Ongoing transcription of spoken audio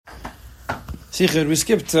Sichos, we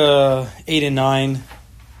skipped 8 and 9,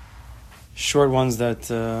 short ones that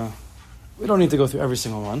we don't need to go through every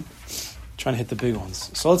single one. Trying to hit the big ones.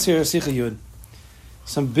 So let's hear Sichos Yud.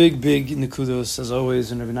 Some big nekudos, as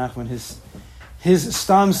always, in Rabbi Nachman, his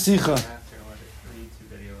Stam Sicha.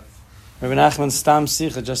 Rabbi Nachman's Stam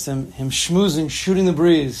Sicha, just him schmoozing, shooting the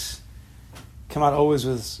breeze, come out always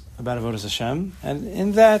with about Avodas Hashem. And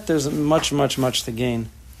in that, there's much to gain.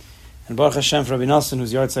 And Baruch Hashem for Rabbi Nassan,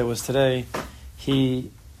 whose yard site was today, he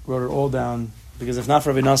wrote it all down, because if not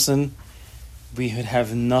for Rabbi Nassan, we would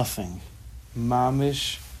have nothing.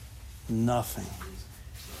 Mamish, nothing.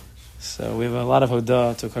 So we have a lot of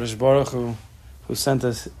hodah to Kadosh Baruch who sent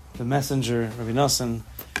us the messenger, Rabbi Nassan,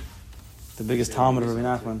 the biggest Talmud of Rabbi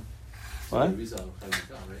Nachman. What?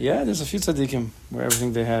 Yeah, there's a few tzaddikim where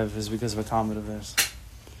everything they have is because of a Talmud of theirs.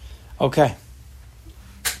 Okay.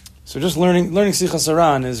 So just learning Sichos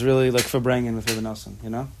HaRan is really like Fabrengen with Rabbi Nassan, you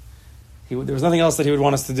know? There was nothing else that he would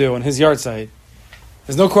want us to do on his yard site.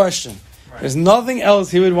 There's no question. Right. There's nothing else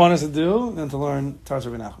he would want us to do than to learn Taras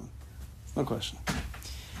Rabbi Nachman. No question.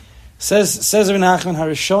 Says Rabbi Nachman,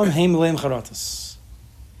 Harishoim heim leim charatas.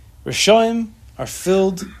 Rishoim are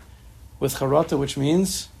filled with charata, which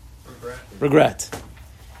means regret.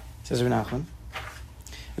 Says Rabbi Nachman.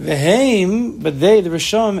 Veheim, but they, the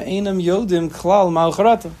Rishoim, einam yodim klal ma'al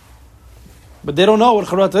charata. But they don't know what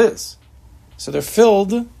charata is. So they're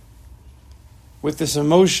filled with this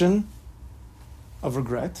emotion of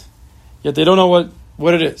regret, yet they don't know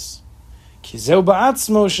what it is. This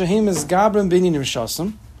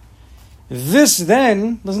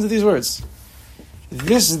then, listen to these words,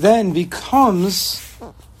 this then becomes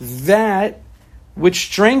that which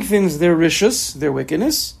strengthens their rishus, their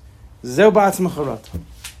wickedness, this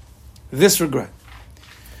regret.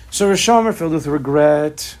 So Rishon are filled with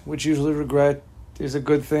regret, which usually regret is a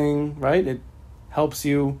good thing, right? It helps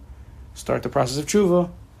you start the process of tshuva,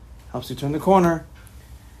 helps you turn the corner.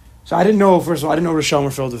 So I didn't know, first of all, Rishon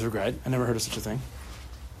were filled with regret. I never heard of such a thing.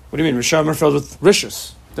 What do you mean? Rishon are filled with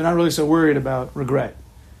rishus. They're not really so worried about regret.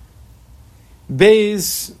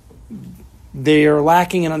 Beis, they are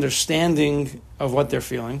lacking an understanding of what they're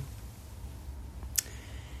feeling.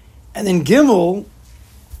 And then Gimel,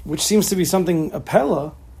 which seems to be something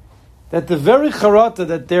apella, that the very charata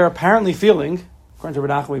that they're apparently feeling, according to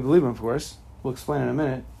Rabbi Nachman, we believe him, of course. We'll explain in a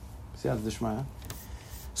minute. So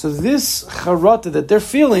this charata that they're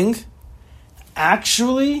feeling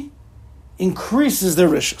actually increases their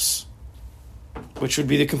rishus, which would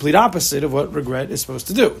be the complete opposite of what regret is supposed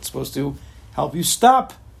to do. It's supposed to help you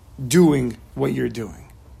stop doing what you're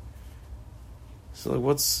doing. So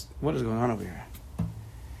what is going on over here?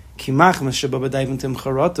 Because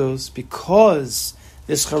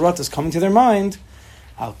this charata is coming to their mind,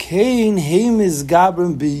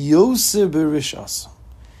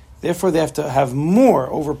 therefore they have to have more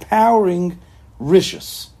overpowering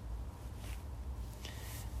rishus.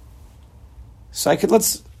 So I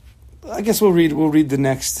guess we'll read the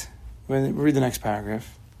next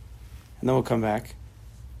paragraph, and then we'll come back.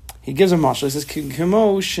 He gives a mashal. He says,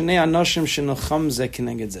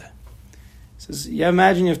 He says, yeah,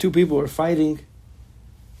 imagine you have two people who are fighting,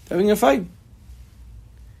 having a fight.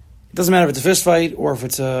 It doesn't matter if it's a fist fight or if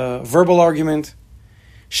it's a verbal argument.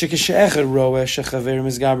 When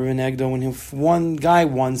one guy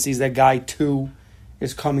sees that guy two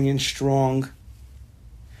is coming in strong,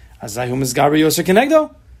 so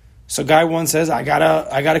guy one says, I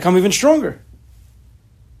gotta come even stronger.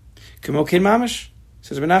 Mamish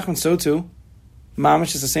says Rabbi Nachman, so too.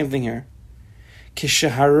 Mamish is the same thing here.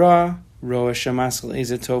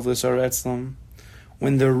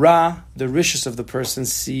 When the the rishus of the person,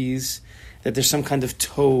 sees that there's some kind of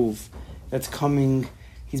tov that's coming,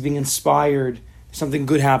 he's being inspired, something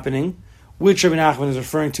good happening, which Rabbi Nachman is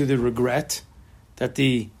referring to the regret that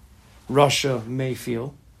the Rasha may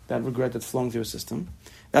feel, that regret that's flowing through his system.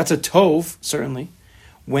 That's a tov, certainly.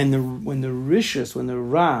 When the rishus, when the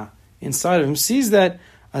ra inside of him sees that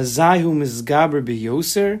azayu mizgaber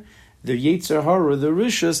biyoser, the yetzer hara, the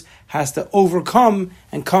rishus, has to overcome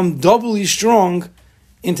and come doubly strong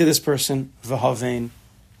into this person, v'havein,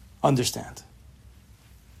 understand.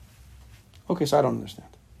 Okay, so I don't understand.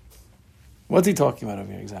 What's he talking about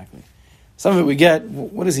over here exactly? Some of it we get.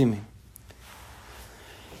 What does he mean?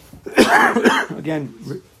 Again,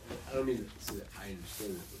 I don't mean to say that I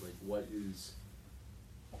understand it, but like,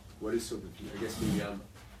 what is so confusing? I guess maybe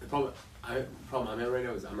the problem I'm at right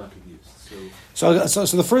now is I'm not confused. So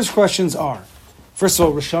the first questions are, first of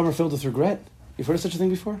all, Risham are filled with regret. You've heard of such a thing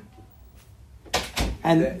before?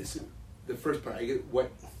 And the first part, I get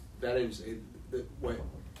what that is. What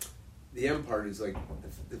the M part is like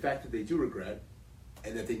the fact that they do regret,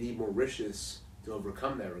 and that they need more rishus to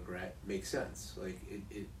overcome that regret makes sense. Like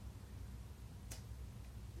it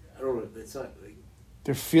I don't know. It's not like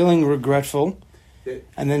they're feeling regretful,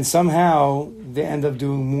 and then somehow they end up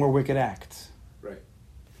doing more wicked acts. Right,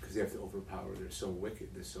 because they have to overpower. They're so wicked.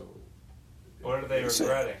 They're so. What are they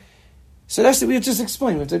regretting? So that's we have to just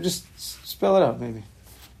explain. We have to just spell it out, maybe.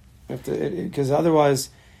 We have to, because otherwise,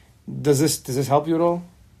 does this help you at all?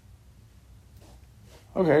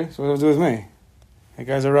 Okay, so what does it do with me? That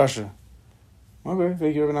guy's a Russia. Okay,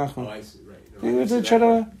 thank you, Rabbi Nachman. Oh, I see. Right. You have to try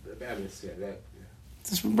to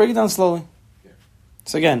just break it down slowly. Yeah.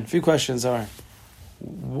 So again, a few questions are: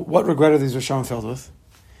 what regret are these Rishonim filled with?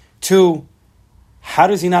 2, how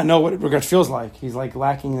does he not know what regret feels like? He's like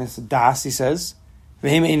lacking this das, he says. But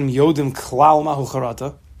they're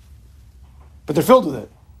filled with it.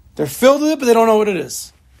 They're filled with it, but they don't know what it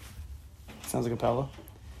is. Sounds like a pella.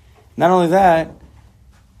 Not only that,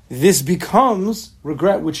 this becomes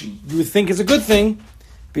regret, which you would think is a good thing,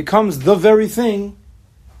 becomes the very thing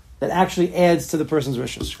that actually adds to the person's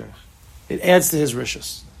rishus. It adds to his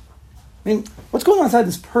rishus. I mean, what's going on inside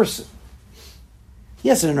this person?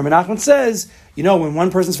 Yes, and Rabbi Nachman says, when one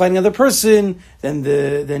person's fighting another person,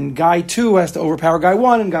 then guy 2 has to overpower guy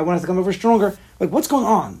 1, and guy 1 has to come over stronger. Like, what's going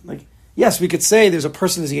on? Like, yes, we could say there's a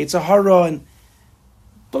person who's Sichos HaRan,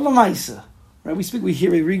 but l'maisa, right?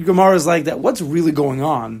 We read Gemaras like that. What's really going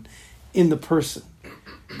on in the person?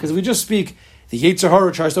 Because we just speak, the Sichos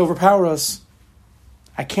HaRan tries to overpower us.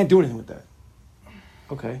 I can't do anything with that.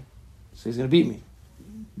 Okay, so he's going to beat me.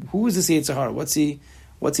 Who is this Sichos HaRan?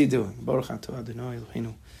 What's he doing? Baruch atah Adonai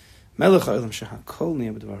Eloheinu, melech ha'olam shehakol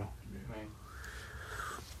niyeh b'dvaro.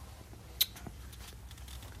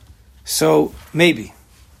 So maybe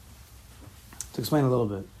to explain a little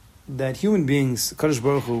bit, that human beings, Kadosh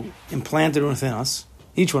Baruch Hu implanted within us,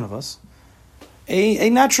 each one of us, a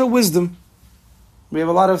natural wisdom. We have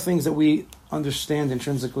a lot of things that we understand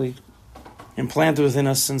intrinsically, implanted within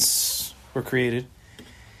us since we're created.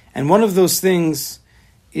 And one of those things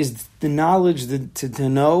is the knowledge to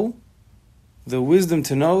know, the wisdom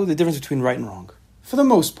to know the difference between right and wrong. For the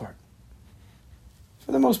most part.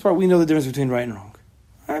 For the most part, we know the difference between right and wrong.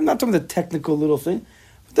 I'm not talking the technical little thing.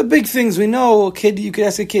 But the big things we know, a kid, you could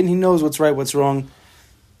ask a kid and he knows what's right, what's wrong.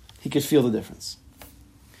 He could feel the difference.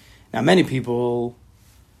 Now, many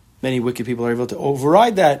wicked people are able to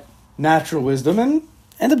override that natural wisdom and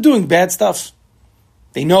end up doing bad stuff.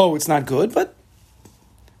 They know it's not good, but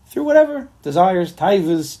through whatever, desires,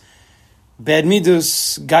 taivas, bad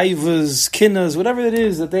midas, gaivas, kinnas, whatever it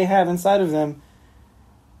is that they have inside of them,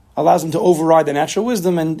 allows them to override the natural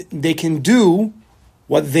wisdom, and they can do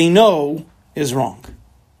what they know is wrong.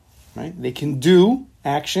 Right? They can do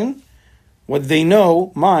action, what they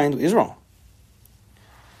know, mind, is wrong.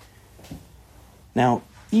 Now,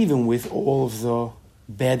 even with all of the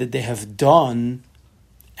bad that they have done,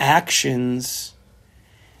 actions,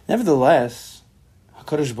 nevertheless,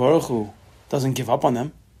 HaKadosh Baruch Hu doesn't give up on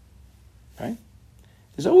them. Right?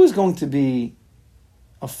 There's always going to be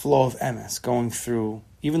a flow of emes going through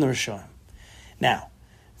even the Rishonim. Now,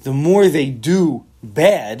 the more they do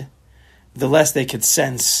bad, the less they could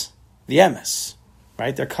sense the emes.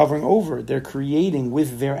 Right? They're covering over, they're creating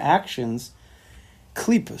with their actions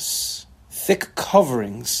klippus, thick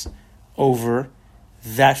coverings over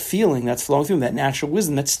that feeling that's flowing through, that natural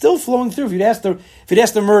wisdom that's still flowing through. If you'd ask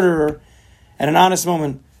the murderer at an honest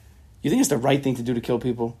moment, you think it's the right thing to do to kill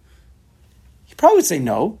people? He probably would say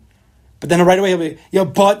no. But then right away he'll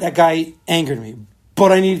be, but that guy angered me.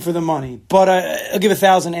 But I need for the money. But I'll give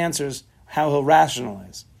 1,000 answers how he'll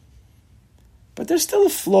rationalize. But there's still a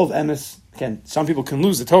flow of emes. Again, some people can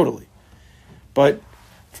lose it totally. But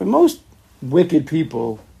for most wicked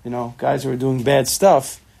people, guys who are doing bad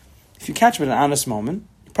stuff, if you catch them at an honest moment,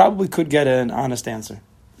 you probably could get an honest answer.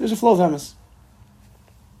 There's a flow of emes.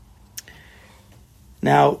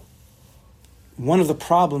 Now, one of the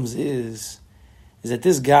problems is that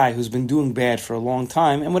this guy who's been doing bad for a long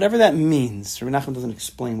time, and whatever that means, Rabbi Nachman doesn't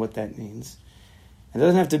explain what that means. It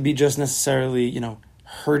doesn't have to be just necessarily,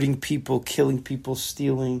 hurting people, killing people,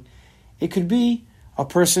 stealing. It could be a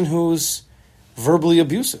person who's verbally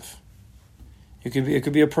abusive. It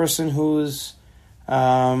could be a person who's,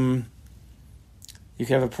 you could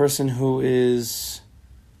have a person who is,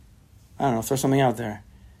 I don't know, throw something out there.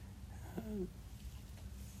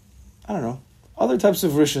 I don't know, other types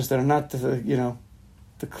of rishus that are not the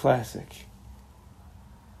classic.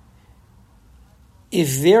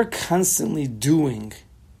 If they're constantly doing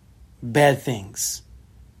bad things,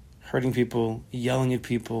 hurting people, yelling at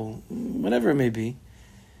people, whatever it may be,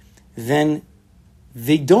 then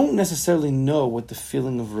they don't necessarily know what the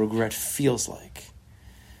feeling of regret feels like.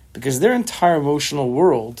 Because their entire emotional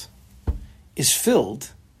world is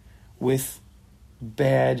filled with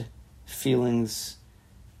bad feelings,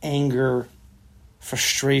 anger,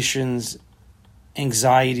 frustrations,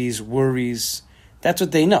 anxieties, worries. That's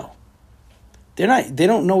what they know. They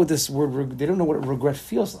don't know what this word, they don't know what regret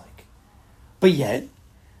feels like. But yet,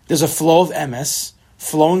 there's a flow of emes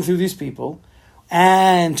flowing through these people,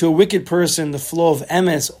 and to a wicked person, the flow of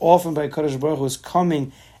emes, often by Kadosh Baruch Hu, is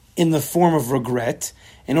coming in the form of regret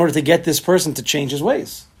in order to get this person to change his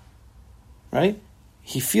ways. Right?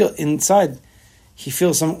 He feels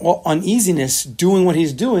some uneasiness doing what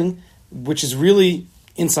he's doing, which is really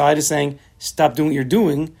inside is saying, stop doing what you're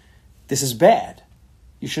doing. This is bad.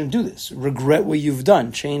 You shouldn't do this. Regret what you've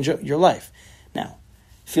done. Change your life. Now,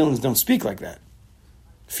 feelings don't speak like that.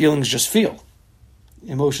 Feelings just feel.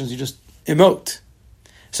 Emotions, you just emote.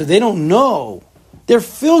 So they don't know. They're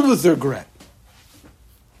filled with regret.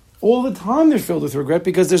 All the time they're filled with regret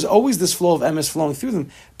because there's always this flow of emes flowing through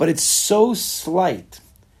them, but it's so slight.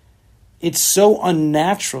 It's so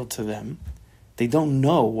unnatural to them, they don't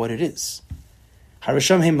know what it is.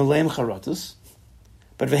 Harisham heim meleim charatas,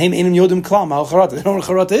 but v'heim einam yodim klal ma'al charata. They don't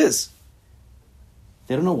know what charata is.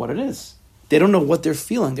 They don't know what it is. They don't know what they're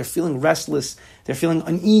feeling. They're feeling restless. They're feeling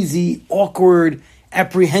uneasy, awkward,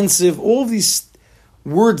 apprehensive. All of these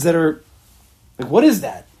words that are like, what is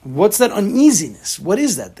that? What's that uneasiness? What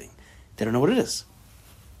is that thing? They don't know what it is.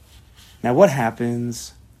 Now, what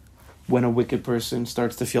happens when a wicked person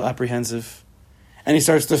starts to feel apprehensive and he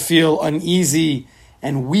starts to feel uneasy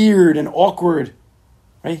and weird and awkward?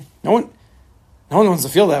 Right? No one wants to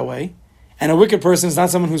feel that way. And a wicked person is not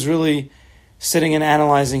someone who's really sitting and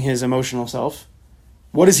analyzing his emotional self.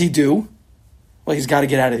 What does he do? Well, he's got to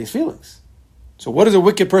get out of these feelings. So what does a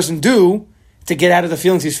wicked person do to get out of the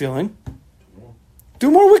feelings he's feeling?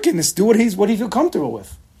 Do more wickedness. Do what he feels comfortable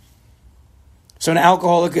with. So an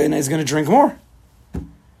alcoholic is going to drink more.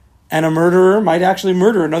 And a murderer might actually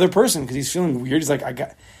murder another person because he's feeling weird. He's like,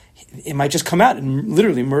 it might just come out and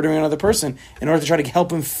literally murdering another person in order to try to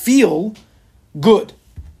help him feel good.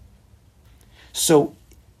 So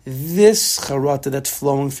this charata that's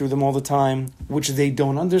flowing through them all the time, which they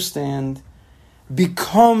don't understand,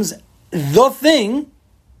 becomes the thing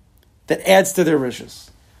that adds to their riches.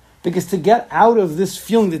 Because to get out of this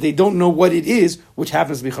feeling that they don't know what it is, which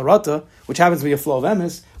happens to be charata, which happens to be a flow of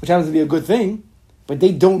emes, which happens to be a good thing, but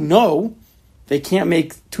they don't know, they can't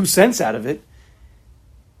make 2 cents out of it,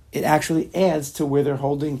 it actually adds to where they're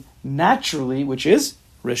holding naturally, which is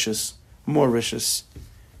rishus, more rishus.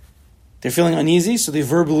 They're feeling uneasy, so they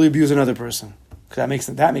verbally abuse another person. Because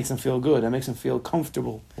that makes them feel good, that makes them feel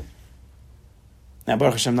comfortable. Now,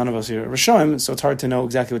 Baruch Hashem, none of us here are Rishonim, so it's hard to know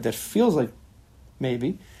exactly what that feels like,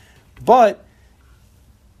 maybe. But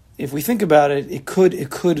if we think about it, it could,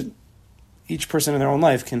 each person in their own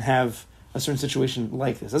life can have a certain situation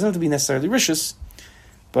like this. It doesn't have to be necessarily rishus,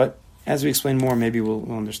 but as we explain more, maybe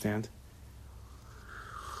we'll understand.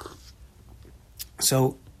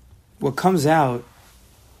 So, what comes out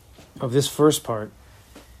of this first part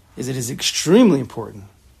is it is extremely important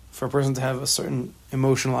for a person to have a certain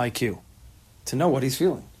emotional IQ, to know what he's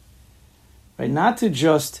feeling. Right? Not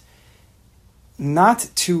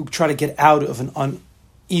to try to get out of an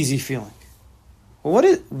uneasy feeling. Well,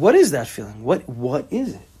 what is that feeling? What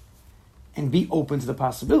is it? And be open to the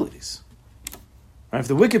possibilities. Right? If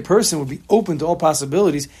the wicked person would be open to all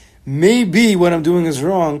possibilities, maybe what I'm doing is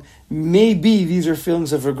wrong, maybe these are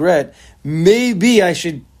feelings of regret, maybe I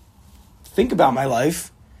should think about my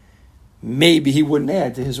life, maybe he wouldn't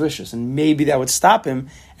add to his wishes, and maybe that would stop him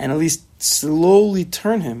and at least slowly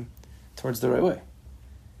turn him towards the right way.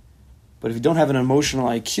 But if you don't have an emotional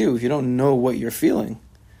IQ, if you don't know what you're feeling,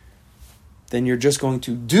 then you're just going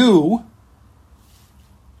to do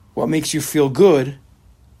what makes you feel good,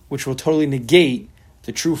 which will totally negate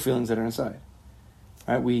the true feelings that are inside.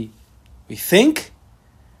 Right? We think,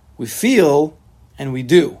 we feel, and we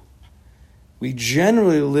do. We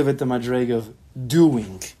generally live at the madrega of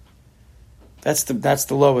doing. That's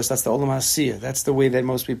the lowest. That's the olam hasiyah. That's the way that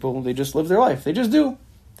most people, they just live their life. They just do.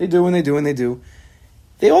 They do and they do and they do.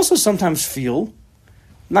 They also sometimes feel,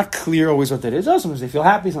 not clear always what that is. Sometimes they feel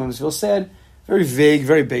happy, sometimes they feel sad. Very vague,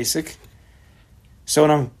 very basic. So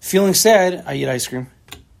when I'm feeling sad, I eat ice cream.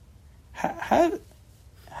 How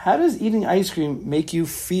does eating ice cream make you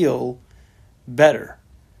feel better?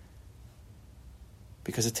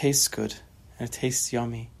 Because it tastes good and it tastes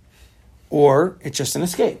yummy. Or it's just an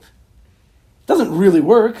escape. It doesn't really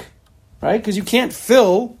work, right? Because you can't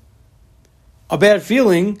fill a bad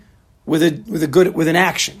feeling with an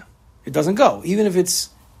action. It doesn't go. Even if it's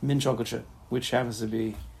mint chocolate chip, which happens to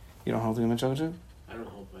be, you don't hold mint chocolate chip? I don't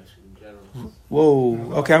hold ice cream in general. Whoa.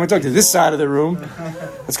 Okay, I'm going to talk to this side of the room.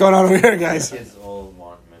 What's going on over here, guys? Kids all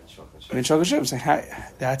want mint chocolate chip. Mint chocolate chip. It's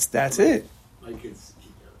like, that's it. My kids.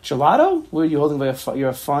 Gelato? What are you holding? You're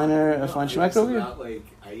a fine schmeck over here? Not like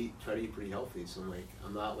I try to eat pretty healthy, so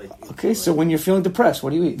I'm not like. Okay, so when you're feeling depressed,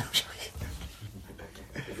 what do you eat?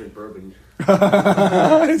 I drink bourbon.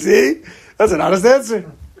 See, that's an honest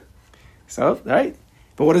answer. So, right?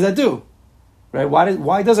 But what does that do? Right?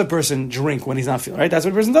 Why does a person drink when he's not feeling right? That's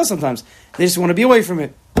what a person does sometimes. They just want to be away from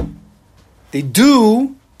it. They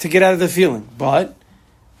do to get out of the feeling, but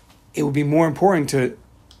it would be more important to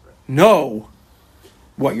know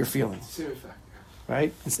what you're feeling.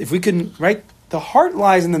 Right? If we can, right? The heart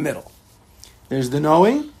lies in the middle. There's the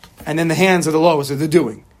knowing, and then the hands are the lowest, or the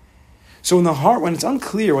doing. So in the heart, when it's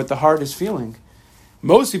unclear what the heart is feeling,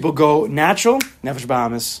 most people go natural, nefesh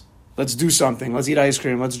b'amis. Let's do something. Let's eat ice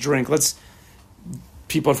cream. Let's drink.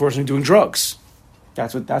 People, unfortunately, doing drugs.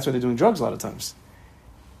 That's why they're doing drugs a lot of times.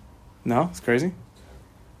 No? It's crazy?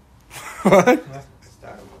 What?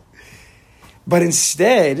 But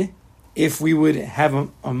instead, if we would have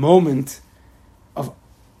a moment of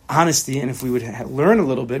honesty, and if we would learn a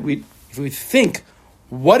little bit, if we would think,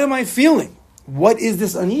 what am I feeling? What is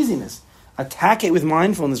this uneasiness? Attack it with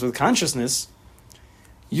mindfulness, with consciousness.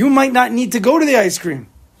 You might not need to go to the ice cream.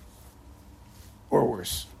 Or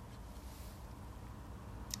worse.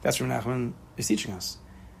 That's what Nachman is teaching us.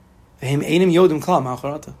 They don't know what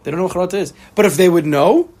charata is. But if they would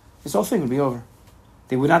know, this whole thing would be over.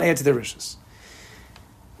 They would not add to their riches.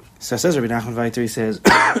 So says Rabbi Nachman Weiter, he says,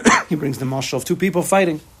 he brings the mashal of two people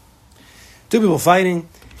fighting.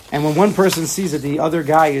 And when one person sees that the other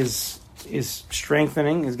guy is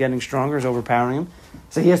strengthening, is getting stronger, is overpowering him,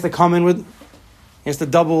 so he has to come in he has to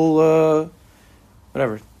double,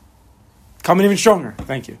 come in even stronger.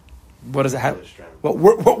 Thank you. What does it have?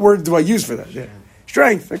 What word do I use for that? Yeah.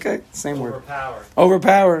 Strength. Okay, same word.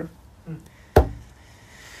 Overpower.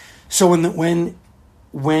 So when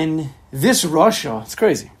this Russia, it's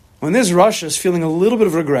crazy. When this Russia is feeling a little bit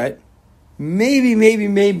of regret, maybe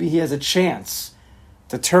he has a chance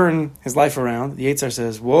to turn his life around. The Yetzer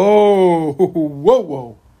says,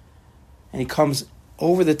 whoa. And he comes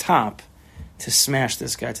over the top to smash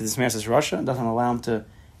this guy, to smash this Russia, and doesn't allow him to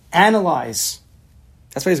analyze.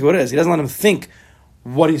 That's basically what it is. He doesn't let him think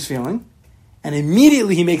what he's feeling, and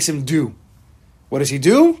immediately he makes him do. What does he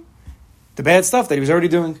do? The bad stuff that he was already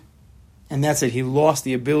doing. And that's it. He lost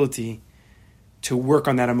the ability to work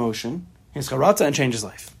on that emotion, his charata, and change his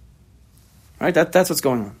life. Right? That's what's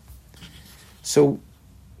going on. So,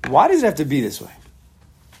 why does it have to be this way?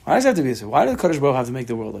 Why does the Kadosh Baruch Hu have to make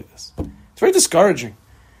the world like this? It's very discouraging.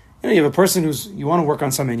 You have a person you want to work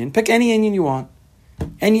on some inyan. Pick any inyan you want.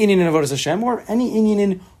 Any inyan in Avodas Hashem, or any inyan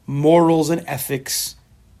in morals and ethics.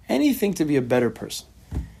 Anything to be a better person.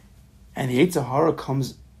 And the Yetzer Hara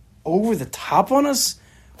comes over the top on us.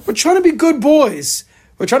 We're trying to be good boys.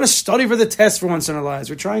 We're trying to study for the test for once in our lives.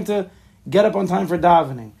 We're trying to get up on time for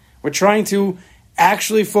davening. We're trying to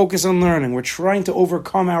actually focus on learning. We're trying to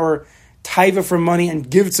overcome our taiva for money and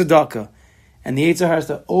give tzedakah. And the Yetzer Hara has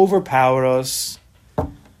to overpower us.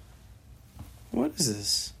 What is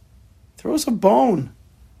this? Throw us a bone,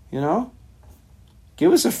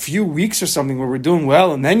 Give us a few weeks or something where we're doing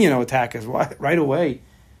well, and then, attack us right away.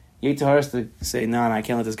 Yetzer Hara has to say, no, I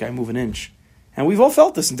can't let this guy move an inch. And we've all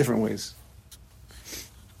felt this in different ways.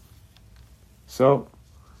 So,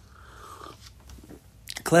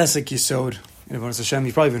 classic Yisod in Avodas Hashem.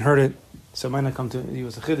 You've probably even heard it, so it might not come to you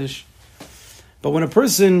as a chiddush. But when a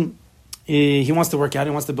person, he wants to work out,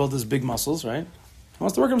 he wants to build his big muscles, right? He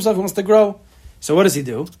wants to work himself, he wants to grow. So what does he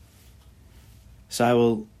do? So I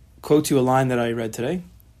will quote you a line that I read today.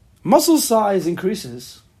 Muscle size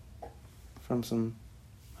increases from some,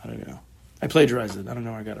 I don't know. I plagiarized it. I don't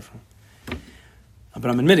know where I got it from. But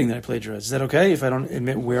I'm admitting that I plagiarized. Is that okay if I don't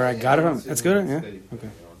admit where I got it from? That's good? Yeah?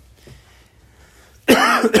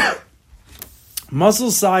 Okay. Muscle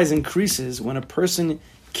size increases when a person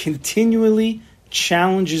continually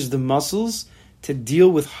challenges the muscles to deal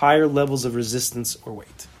with higher levels of resistance or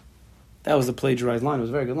weight. That was the plagiarized line. It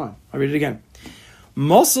was a very good line. I'll read it again.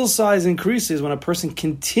 Muscle size increases when a person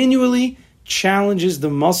continually challenges the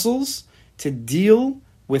muscles to deal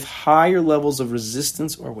with higher levels of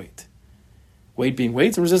resistance or weight. Weight being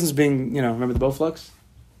weight, and resistance being, remember the Bowflex?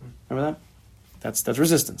 Remember that? That's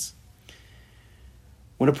resistance.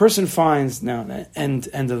 When a person finds, now, end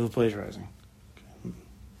of the plagiarizing.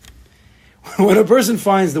 When a person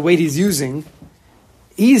finds the weight he's using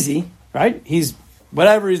easy, right?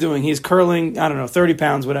 Whatever he's doing, he's curling, 30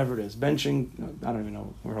 pounds, whatever it is. Benching, I don't even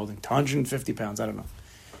know, we're holding 150 pounds, I don't know.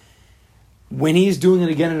 When he's doing it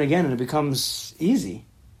again and again and it becomes easy,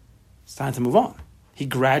 It's time to move on. He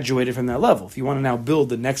graduated from that level. If you want to now build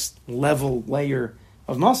the next layer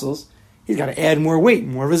of muscles, he's got to add more weight,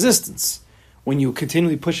 more resistance. When you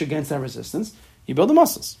continually push against that resistance, you build the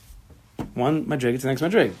muscles. One madriga to the next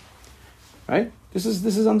madriga. Right? This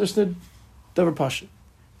is understood. Davar Pasha.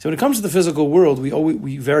 So when it comes to the physical world,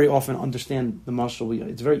 we very often understand the mashal.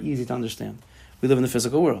 It's very easy to understand. We live in the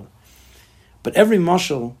physical world. But every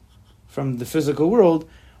mashal from the physical world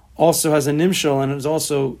also has a nimshal, and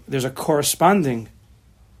there's a corresponding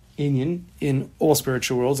inyan in all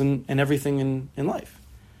spiritual worlds and everything in life.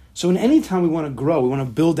 So in any time we want to grow, we want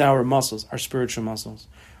to build our muscles, our spiritual muscles,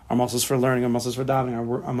 our muscles for learning, our muscles for davening,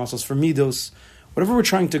 our muscles for midos, whatever we're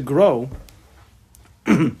trying to grow,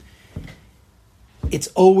 it's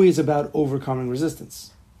always about overcoming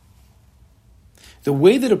resistance. The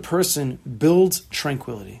way that a person builds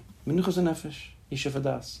tranquility, menuchas nefesh, yishuv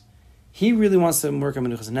hadas, he really wants to work on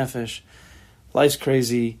menuchas nefesh. Life's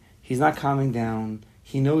crazy. He's not calming down.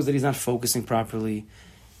 He knows that he's not focusing properly.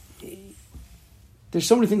 There's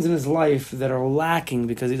so many things in his life that are lacking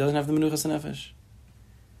because he doesn't have the menuchas nefesh.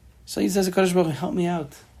 So he says, HaKadosh Baruch Hu, help me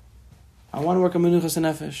out. I want to work on menuchas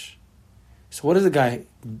nefesh. So what is the guy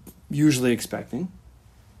usually expecting?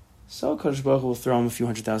 So HaKadosh Baruch Hu will throw him a few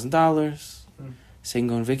 $100,000. Say he can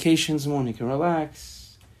go on vacations more, he can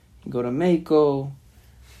relax. He can go to Mako,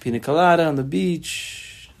 pina colada on the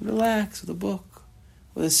beach, relax with a book,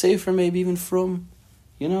 with a sefer, maybe even from,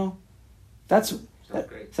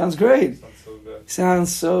 sounds great.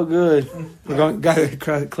 Sounds so good. We're got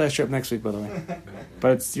a class trip next week, by the way.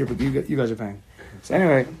 But it's you guys are paying. So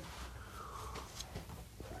anyway,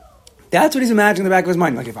 that's what he's imagining in the back of his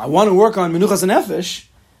mind. Like, if I want to work on menuchas nefesh,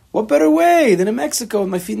 what better way than in Mexico with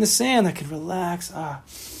my feet in the sand? I can relax.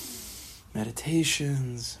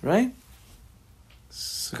 Meditations, right?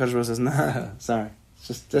 So Kadosh Baruch Hu says, nah, sorry.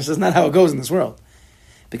 This is not how it goes in this world.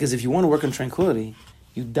 Because if you want to work on tranquility,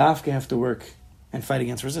 you dafka have to work and fight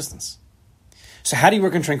against resistance. So how do you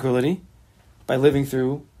work in tranquility? By living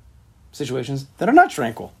through situations that are not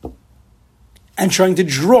tranquil. And trying to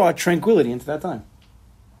draw tranquility into that time.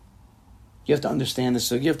 You have to understand this.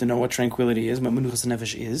 So you have to know what tranquility is, what menuchas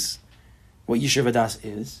nefesh is, what yishuv hadas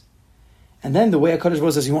is. And then the way HaKadosh Baruch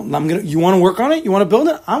Hu says, you want to work on it? You want to build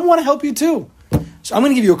it? I want to help you too. So I'm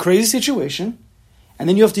going to give you a crazy situation. And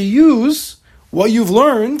then you have to use what you've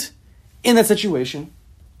learned in that situation.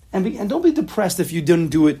 And don't be depressed if you didn't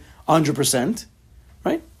do it 100%.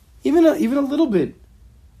 Right? Even a little bit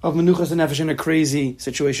of menuchas nefesh in a crazy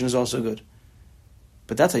situation is also good.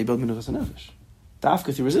 But that's how you build menuchas nefesh.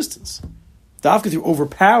 Dafka through resistance. Dafka through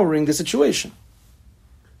overpowering the situation.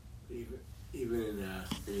 Even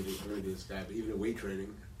in this guy, but even in weight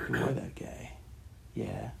training. Ignore that guy.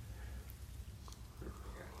 Yeah.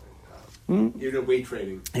 Even in weight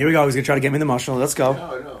training. Here we go. He's going to try to get me in the muscle. Let's go.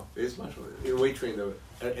 No. It's muscle. In weight training, though,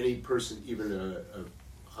 any person, even a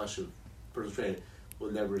chashuv personal trainer,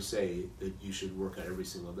 will never say that you should work out every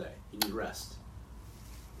single day. You need rest.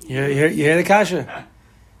 You hear the kasha?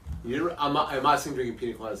 I'm not saying drinking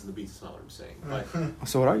pina coladas on the beach. That's not what I'm saying. But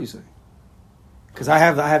so what are you saying? Because I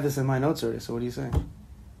have this in my notes already. So what are you saying?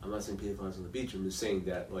 I'm not saying pina coladas on the beach. I'm just saying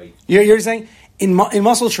that you're saying in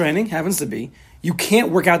muscle training happens to be you can't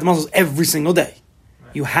work out the muscles every single day.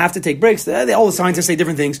 Right. You have to take breaks. All the scientists say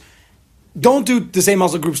different things. Don't do the same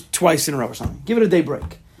muscle groups twice in a row or something. Give it a day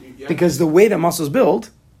break. Yeah. Because the way that muscles build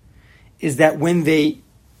is that when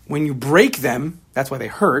you break them, that's why they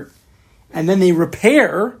hurt, and then they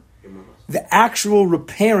repair. The actual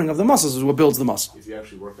repairing of the muscles is what builds the muscle. If you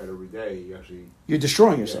actually work out every day, you're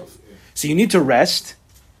destroying yourself. Yeah. So you need to rest,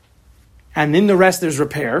 and in the rest there's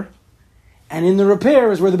repair, and in the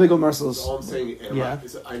repair is where the big old muscles. So all I'm saying,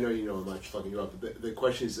 I know you know I'm not fucking you up, but the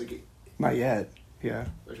question is not yet. Yeah.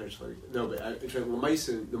 No, but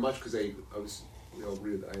the much because I was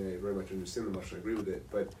agree with it. I very much understand the muscle. I agree with it,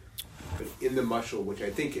 but in the muscle, which I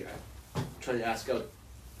think I'm trying to ask out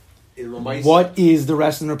in Lamaisa, what is the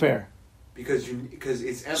rest and repair? Because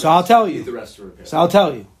it's emes. So I'll tell you. The rest and repair. So I'll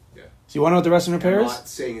tell you. Yeah. So you want to know what the rest and repair is? I'm not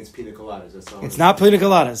saying it's pina coladas. That's not. It's not pina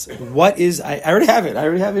coladas. What is? I already have it.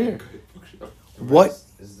 Here. What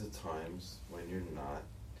is the times when you're not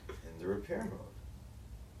in the repair mode?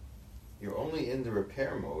 You're only in the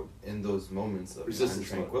repair mode in those moments of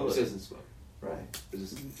tranquility. Resistance mode.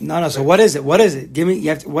 Right. No. So what is it? What is it? Give me.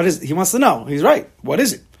 What is? He wants to know. He's right. What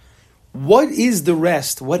is it? What is the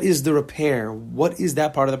rest? What is the repair? What is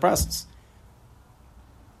that part of the process?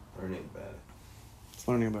 Learning about it. It's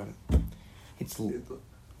learning about it.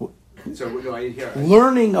 I didn't hear.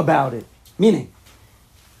 Learning about it. Meaning,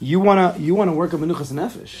 you wanna work on menuchas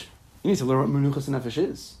nefesh. You need to learn what menuchas nefesh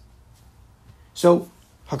is. So,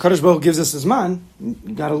 HaKadosh Baruch Hu gives us his man.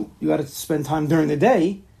 You gotta spend time during the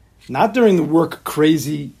day, not during the work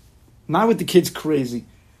crazy, not with the kids crazy.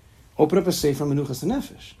 Open up a sefer Menuchas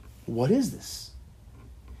HaNefesh. What is this?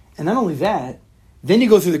 And not only that, then you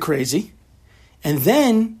go through the crazy, and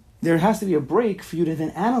then there has to be a break for you to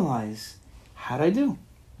then analyze, how did I do?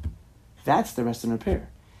 That's the rest and repair.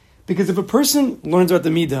 Because if a person learns about the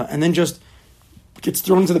Midah and then just gets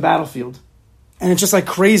thrown into the battlefield, and it's just like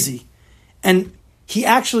crazy, and he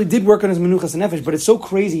actually did work on his Menuchas HaNefesh, but it's so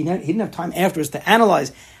crazy, he didn't have time afterwards to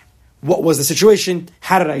analyze what was the situation,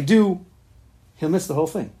 how did I do, he'll miss the whole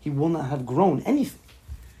thing. He will not have grown anything.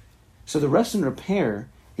 So the rest and repair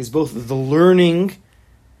is both the learning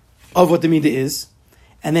of what the Midah is,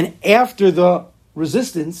 and then after the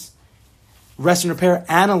resistance, rest and repair,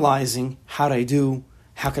 analyzing how did I do,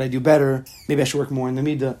 how could I do better, maybe I should work more in the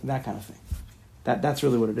Midah, that kind of thing. That's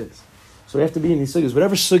really what it is. So we have to be in these sugyas,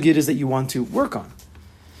 whatever sugya it is that you want to work on.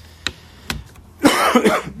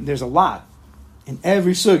 There's a lot in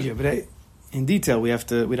every sugya, but in detail we'd have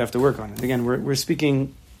to work on it. Again, we're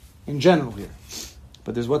speaking in general here.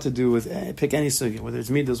 But there's what to do with, pick any sugya, whether it's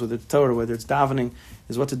midas, whether it's Torah, whether it's davening,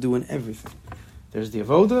 there's what to do in everything. There's the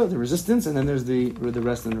avoda, the resistance, and then there's the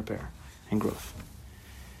rest and repair and growth.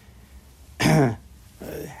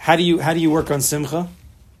 How do you work on simcha?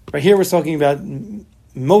 Right here we're talking about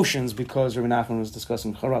emotions because Rabbi Nachman was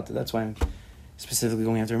discussing charata. That's why I'm specifically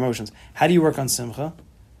going after emotions. How do you work on simcha?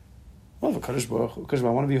 Well, Kadosh Baruch Hu,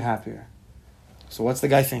 I want to be happier. So what's the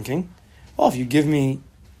guy thinking? Well, if you give me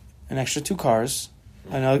an extra 2 cars,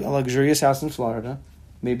 a luxurious house in Florida,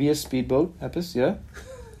 maybe a speedboat, Epis, yeah?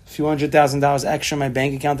 A few $100,000 extra in my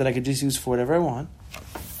bank account that I could just use for whatever I want,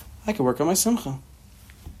 I could work on my simcha.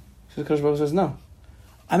 So Kadosh Baruch Hu says, no.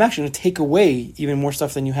 I'm actually going to take away even more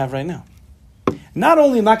stuff than you have right now. Not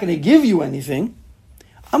only am I not going to give you anything,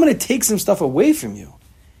 I'm going to take some stuff away from you.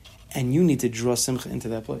 And you need to draw simcha into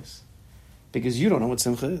that place. Because you don't know what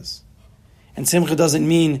simcha is. And simcha doesn't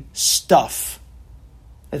mean stuff.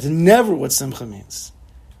 That's never what simcha means.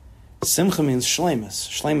 Simcha means shleimus.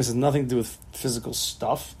 Shleimus has nothing to do with physical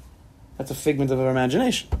stuff. That's a figment of our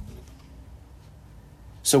imagination.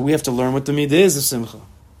 So we have to learn what the midah is of simcha.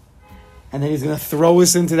 And then he's going to throw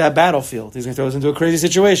us into that battlefield. He's going to throw us into a crazy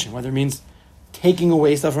situation, whether it means taking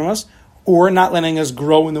away stuff from us or not letting us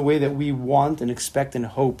grow in the way that we want and expect and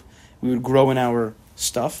hope we would grow in our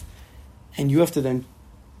stuff. And you have to then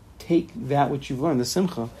take that which you've learned, the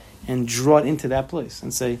simcha, and draw it into that place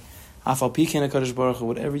and say, Afal pi ken HaKadosh Baruch Hu,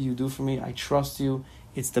 whatever you do for me, I trust you,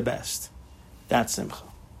 it's the best. That's simcha.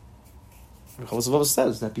 Chavos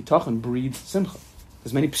says that bitachon breeds simcha.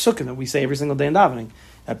 There's many psukim that we say every single day in davening,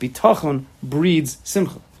 that bitachon breeds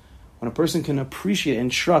simcha. When a person can appreciate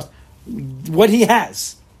and trust what he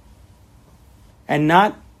has, and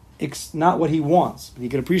not what he wants, but he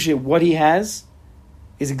can appreciate what he has,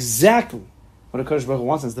 is exactly what a Kadosh Baruch Hu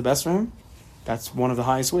wants, and it's the best for him. That's one of the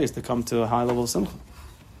highest ways to come to a high level of simcha.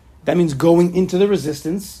 That means going into the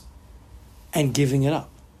resistance and giving it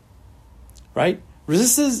up. Right?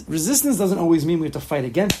 Resistance doesn't always mean we have to fight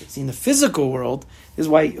against it. See, in the physical world, this is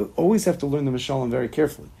why you always have to learn the Mishalim very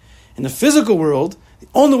carefully. In the physical world, the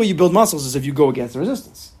only way you build muscles is if you go against the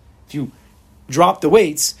resistance. If you drop the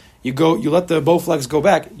weights, you let the Bowflex go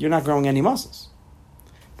back, you're not growing any muscles.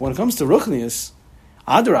 But when it comes to Ruchnius,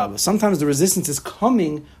 Adarabah, sometimes the resistance is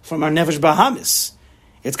coming from our Nefesh Bahamis.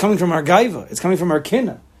 It's coming from our Gaiva. It's coming from our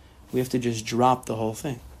Kinna. We have to just drop the whole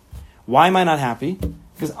thing. Why am I not happy?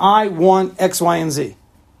 Because I want X, Y, and Z.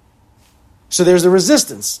 So there's a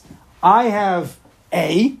resistance. I have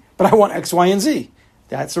A, but I want X, Y, and Z.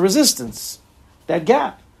 That's a resistance. That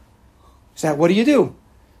gap. So what do?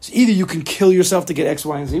 So either you can kill yourself to get X,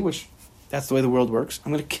 Y, and Z, which that's the way the world works.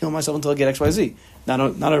 I'm going to kill myself until I get X, Y, Z. Not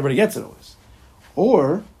everybody gets it always.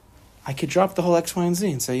 Or I could drop the whole X, Y, and Z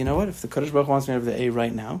and say, you know what? If the Kadosh Baruch Hu wants me to have the A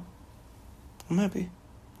right now, I'm happy.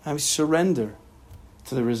 I surrender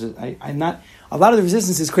to the resistance. A lot of the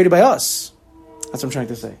resistance is created by us. That's what I'm trying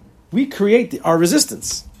to say. We create our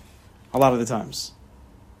resistance a lot of the times.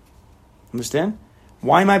 Understand?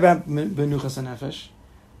 Why am I benuchas hanefesh?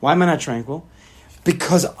 Why am I not tranquil?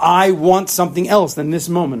 Because I want something else than this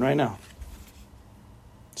moment right now.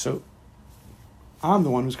 So, I'm the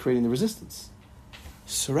one who's creating the resistance.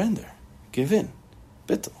 Surrender. Give in.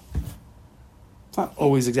 Bittul. It's not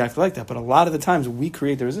always exactly like that, but a lot of the times we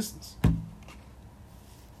create the resistance.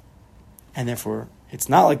 And therefore, it's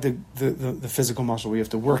not like the physical muscle where you have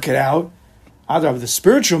to work it out. Either the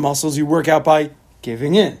spiritual muscles you work out by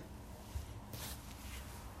giving in.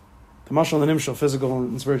 The muscle and the nimshal, physical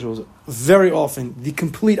and spiritual, is very often the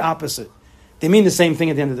complete opposite. They mean the same thing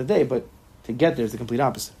at the end of the day, but to get there is the complete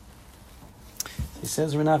opposite. He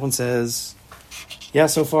says, Rabbi Nachman says, yeah,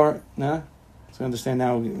 so far, nah. So I understand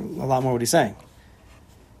now a lot more what he's saying.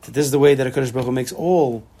 That this is the way that HaKadosh Baruch Hu makes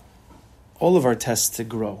all of our tests to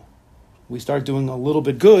grow. We start doing a little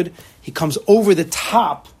bit good, he comes over the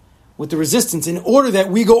top with the resistance in order that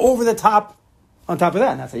we go over the top on top of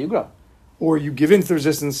that, and that's how you grow. Or you give in to the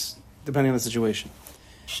resistance, depending on the situation.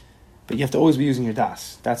 But you have to always be using your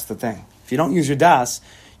das. That's the thing. If you don't use your das,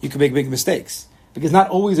 you can make big mistakes. Because not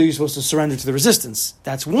always are you supposed to surrender to the resistance.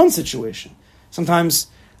 That's one situation. Sometimes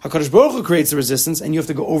HaKadosh Baruch Hu creates the resistance, and you have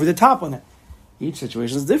to go over the top on it. Each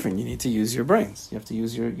situation is different. You need to use your brains. You have to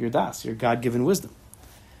use your das, your God-given wisdom.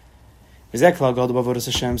 Says Rabbi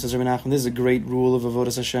Nachman, this is a great rule of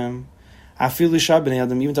Avodas Hashem.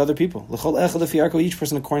 Even to other people. Each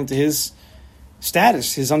person according to his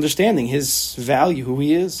status, his understanding, his value, who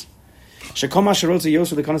he is.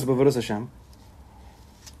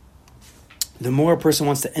 The more a person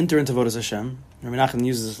wants to enter into Avodas Hashem, Rabbi Nachman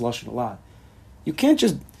uses this lashon a lot. You can't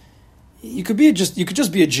just. You could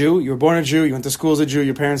just be a Jew. You were born a Jew. You went to school as a Jew.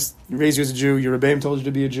 Your parents raised you as a Jew. Your rebbeim told you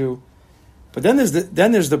to be a Jew. But then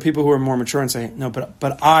there's the people who are more mature and say, no,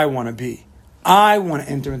 but I want to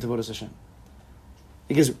enter into Avodas Hashem.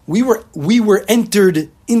 Because we were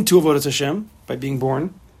entered into Avodas Hashem by being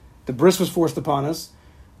born. The bris was forced upon us.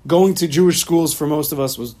 Going to Jewish schools for most of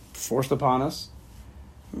us was forced upon us.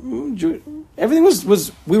 Everything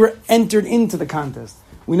was we were entered into the contest.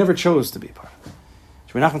 We never chose to be a part of it.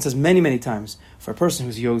 Rabbi Nachman says many, many times, for a person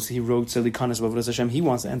who's yos, he wrote Selikanis Avodas Hashem, he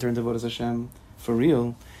wants to enter into Avodas Hashem for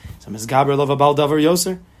real. So Mizgaber Lov Abal Davar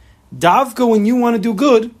Yoser. Davka, when you want to do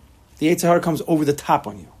good, the Yetzer Hara comes over the top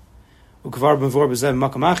on you. Ukvar B'vor B'zev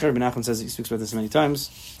Makam Acher, Rabbi Nachman says, he speaks about this many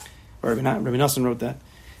times, or Rabbi Nassim wrote that.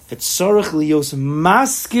 Etzorach Liyos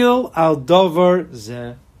Maskil Al Davar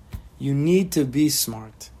Zeh. You need to be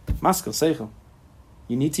smart. Maskil, Seichel.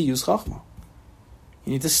 You need to use Chachma.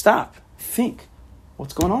 You need to stop. Think.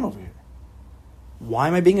 What's going on over here? Why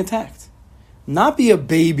am I being attacked? Not be a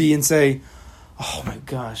baby and say, oh my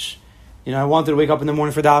gosh, I wanted to wake up in the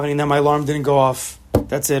morning for davening and then my alarm didn't go off.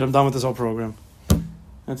 That's it. I'm done with this whole program.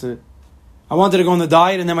 That's it. I wanted to go on the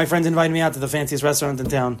diet and then my friends invited me out to the fanciest restaurant in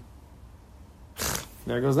town.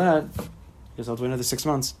 There goes that. Guess I'll wait another 6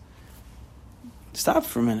 months. Stop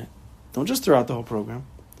for a minute. Don't just throw out the whole program.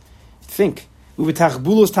 Think. And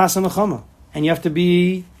you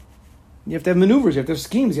have to have maneuvers, you have to have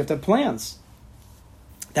schemes, you have to have plans.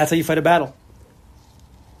 That's how you fight a battle.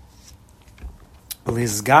 To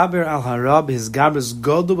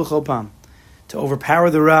overpower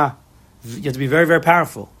the Ra, you have to be very, very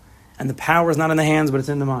powerful. And the power is not in the hands, but it's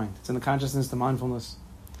in the mind. It's in the consciousness, the mindfulness.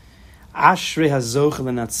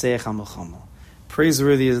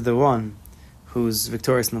 Praiseworthy is the one who's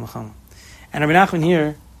victorious in the Melchama. And Rabbi Nachman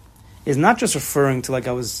here is not just referring to, like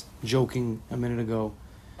I was joking a minute ago,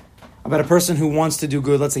 about a person who wants to do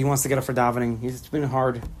good. Let's say he wants to get up for davening. It's been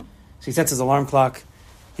hard. So he sets his alarm clock.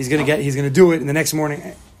 He's going to do it, and the next morning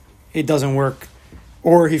it doesn't work.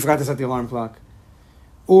 Or he forgot to set the alarm clock.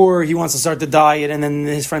 Or he wants to start the diet, and then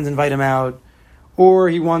his friends invite him out. Or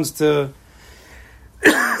he wants to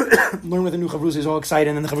learn with a new chavrus. He's all excited,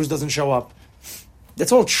 and then the chavrus doesn't show up.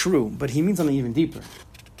 That's all true, but he means something even deeper.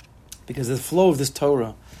 Because the flow of this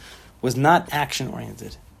Torah was not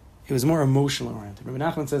action-oriented. It was more emotional-oriented. Rabbi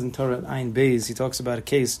Nachman says in Torah Ayin Beis, he talks about a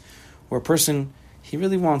case where a person, he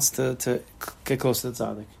really wants to get close to the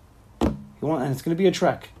tzaddik. And it's going to be a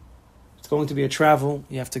trek. It's going to be a travel.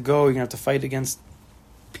 You have to go. You're going to have to fight against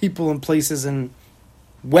people and places and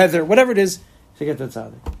weather, whatever it is, to get to the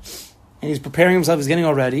tzaddik. And he's preparing himself. He's getting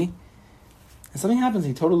all ready. And something happens.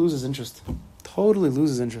 He totally loses interest. Totally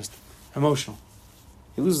loses interest. Emotional.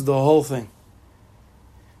 He loses the whole thing.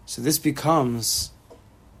 So this becomes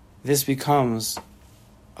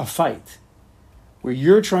a fight where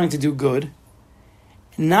you're trying to do good.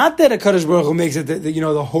 Not that a HaKadosh Baruch Hu makes it that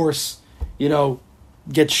the horse,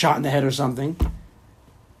 gets shot in the head or something,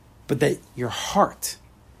 but that your heart,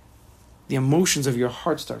 the emotions of your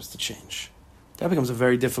heart starts to change. That becomes a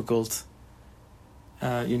very difficult,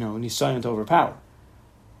 nisayon to overpower.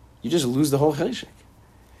 You just lose the whole cheshek.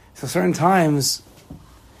 So certain times,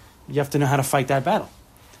 you have to know how to fight that battle.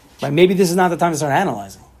 Like maybe this is not the time to start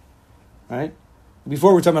analyzing. Right?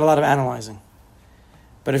 Before we were talking about a lot of analyzing.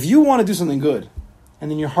 But if you want to do something good, and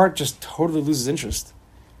then your heart just totally loses interest,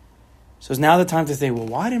 so it's now the time to think, well,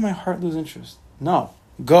 why did my heart lose interest? No.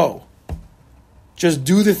 Go. Just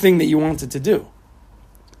do the thing that you wanted to do.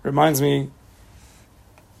 Reminds me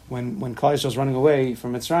when Klal Yisrael is running away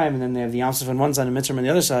from Mitzrayim, and then they have the Yam Suf on one side and Mitzrayim on the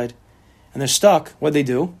other side, and they're stuck, what do?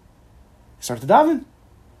 They start to daven.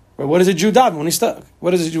 What does a Jew daven when he's stuck?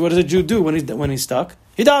 What does a Jew do when he's stuck?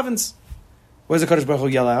 He davens. What does the Kadosh Baruch Hu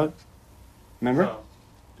yell out? Remember? Oh,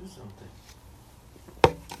 do something.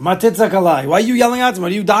 Matitzak alai. Why are you yelling out to me?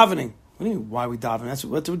 What are you davening? What do you mean, why are we davening? That's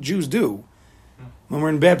what Jews do. When we're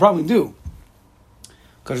in bad, probably do.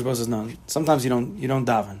 Kadosh Baruch Hu says, no, sometimes you don't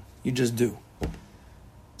daven. You just do.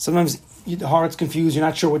 Sometimes the heart's confused, you're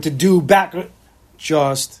not sure what to do, back,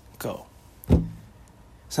 just go.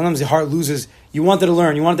 Sometimes the heart loses, you wanted to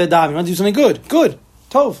learn, you wanted to daven, you wanted to do something good,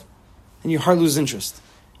 tov. And your heart loses interest.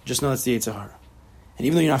 You just know that's the Yetzer Hara. And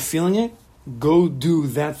even though you're not feeling it, go do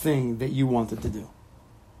that thing that you wanted to do.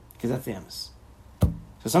 Because that's the emes.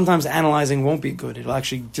 So sometimes analyzing won't be good. It'll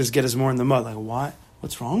actually just get us more in the mud. Like, why?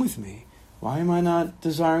 What's wrong with me? Why am I not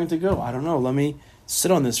desiring to go? I don't know. Let me sit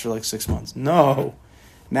on this for like 6 months. No.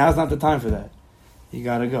 Now's not the time for that. You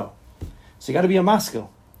got to go. So you got to be a maskil.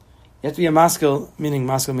 You have to be a maskil, meaning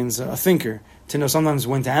maskil means a thinker, to know sometimes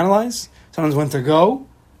when to analyze, sometimes when to go.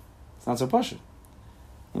 It's not so pashut.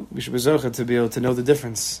 We should be zocheh to be able to know the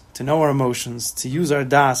difference, to know our emotions, to use our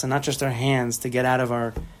das and not just our hands to get out of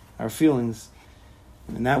our feelings.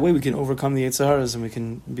 And in that way we can overcome the Yetzer Haras and we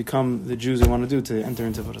can become the Jews we want to do to enter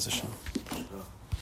into Avodas Hashem.